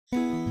In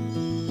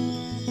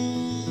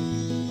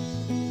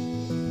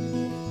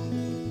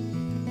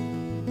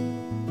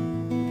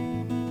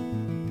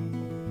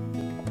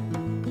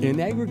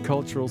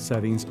agricultural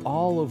settings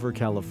all over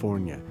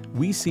California,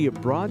 we see a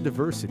broad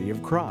diversity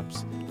of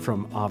crops,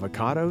 from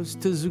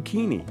avocados to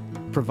zucchini,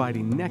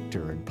 providing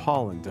nectar and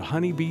pollen to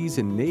honeybees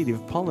and native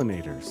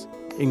pollinators,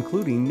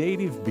 including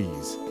native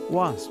bees,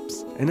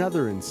 wasps, and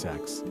other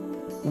insects.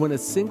 When a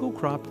single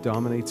crop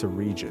dominates a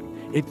region,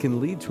 it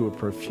can lead to a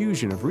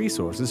profusion of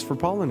resources for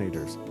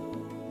pollinators,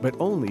 but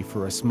only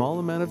for a small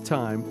amount of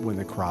time when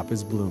the crop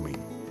is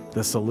blooming.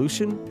 The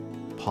solution?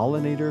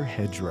 Pollinator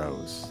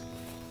hedgerows.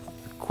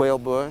 Quail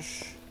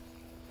bush,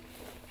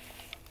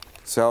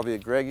 Salvia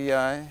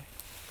greggii,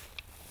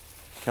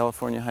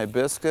 California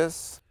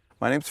hibiscus.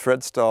 My name's Fred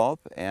Stolp,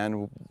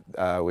 and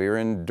we are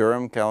in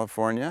Durham,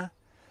 California,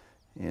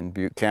 in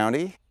Butte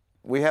County.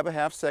 We have a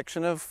half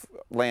section of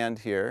land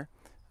here.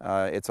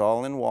 It's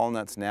all in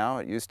walnuts now.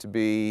 It used to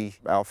be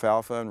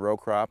alfalfa and row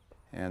crop,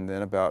 and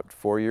then about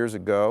 4 years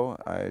ago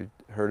I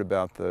heard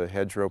about the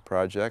hedgerow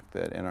project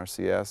that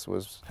NRCS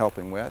was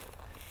helping with,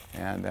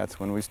 and that's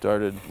when we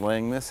started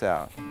laying this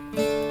out.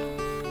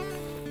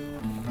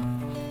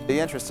 The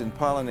interest in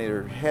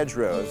pollinator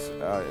hedgerows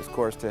is, of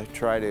course, to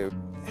try to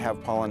have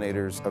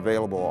pollinators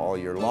available all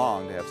year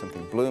long, to have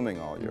something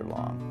blooming all year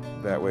long.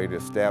 That way to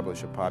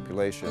establish a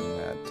population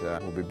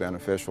that will be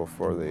beneficial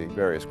for the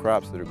various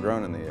crops that are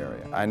grown in the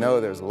area. I know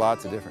there's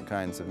lots of different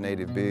kinds of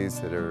native bees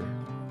that are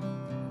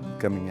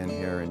coming in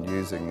here and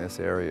using this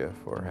area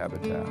for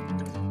habitat.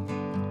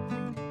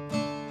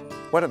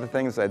 One of the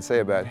things I'd say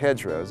about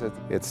hedgerows,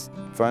 it's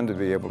fun to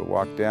be able to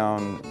walk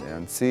down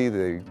and see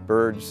the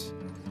birds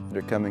that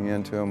are coming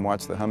into them,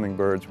 watch the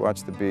hummingbirds,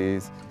 watch the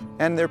bees,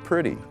 and they're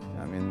pretty.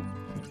 I mean,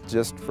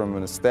 just from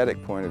an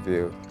aesthetic point of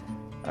view,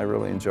 I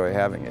really enjoy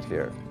having it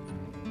here.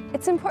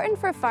 It's important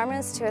for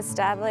farmers to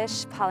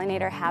establish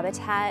pollinator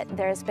habitat.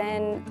 There's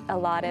been a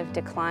lot of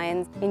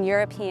declines in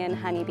European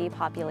honeybee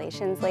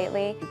populations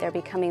lately. They're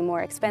becoming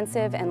more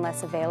expensive and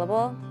less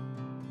available.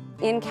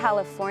 In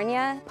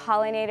California,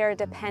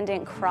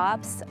 pollinator-dependent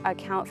crops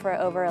account for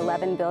over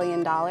 $11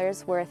 billion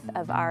worth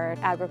of our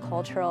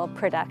agricultural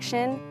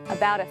production.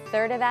 About a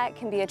third of that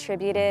can be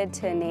attributed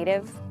to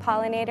native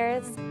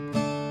pollinators.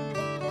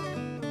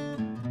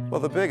 Well,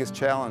 the biggest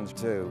challenge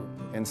to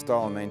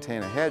install and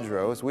maintain a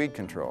hedgerow is weed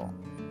control.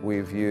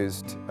 We've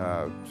used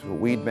a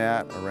weed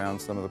mat around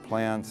some of the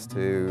plants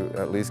to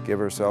at least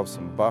give ourselves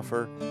some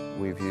buffer.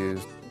 We've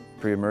used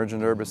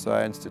pre-emergent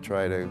herbicides to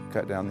try to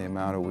cut down the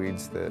amount of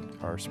weeds that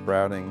are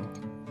sprouting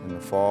in the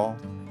fall.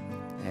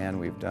 And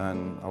we've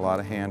done a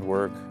lot of hand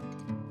work.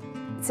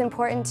 It's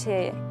important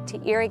to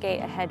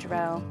irrigate a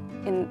hedgerow,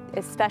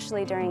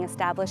 especially during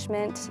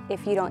establishment.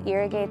 If you don't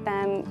irrigate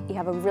them, you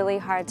have a really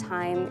hard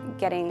time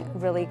getting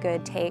really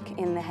good take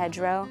in the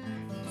hedgerow.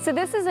 So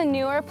this is a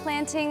newer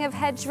planting of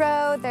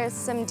hedgerow. There's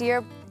some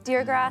deer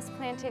grass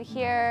planted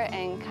here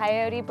and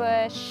coyote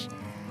bush.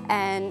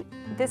 And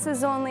this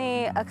is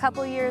only a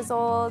couple years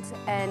old,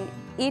 and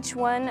each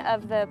one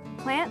of the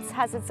plants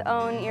has its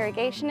own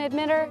irrigation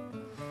emitter.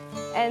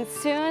 And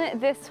soon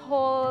this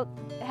whole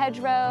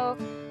hedgerow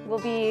will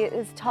be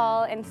as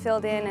tall and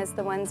filled in as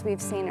the ones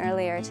we've seen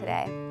earlier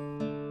today.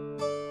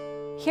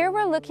 Here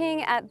we're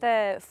looking at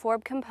the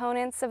forb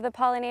components of the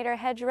pollinator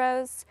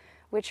hedgerows,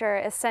 which are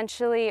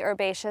essentially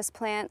herbaceous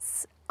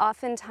plants.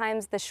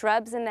 Oftentimes the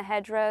shrubs in the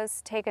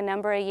hedgerows take a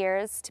number of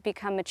years to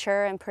become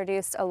mature and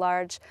produce a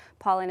large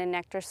pollen and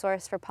nectar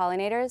source for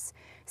pollinators.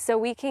 So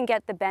we can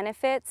get the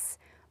benefits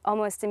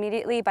almost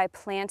immediately by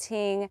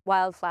planting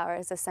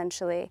wildflowers,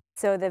 essentially.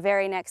 So the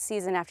very next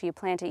season after you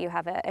plant it, you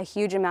have a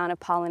huge amount of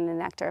pollen and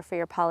nectar for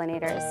your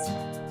pollinators.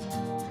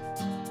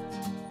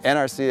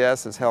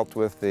 NRCS has helped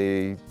with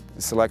the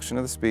selection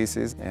of the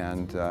species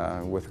and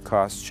with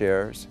cost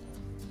shares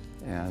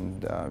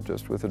and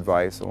just with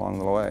advice along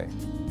the way.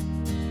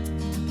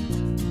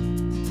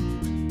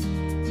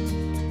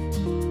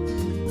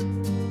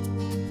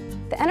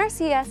 The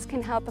NRCS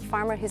can help a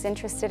farmer who's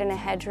interested in a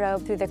hedgerow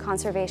through the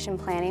conservation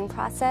planning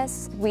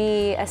process.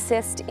 We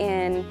assist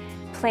in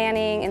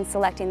planning and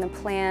selecting the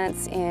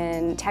plants,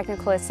 in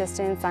technical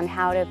assistance on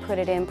how to put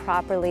it in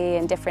properly,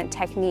 and different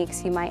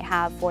techniques you might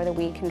have for the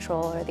weed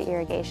control or the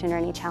irrigation or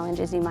any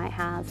challenges you might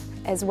have.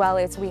 As well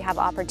as we have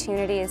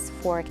opportunities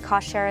for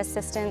cost share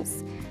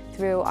assistance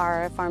through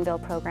our Farm Bill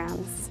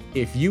programs.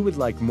 If you would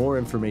like more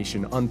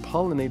information on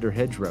pollinator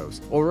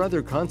hedgerows or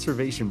other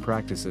conservation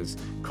practices,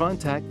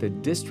 contact the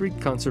District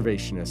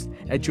Conservationist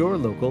at your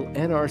local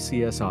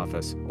NRCS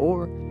office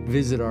or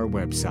visit our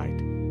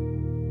website.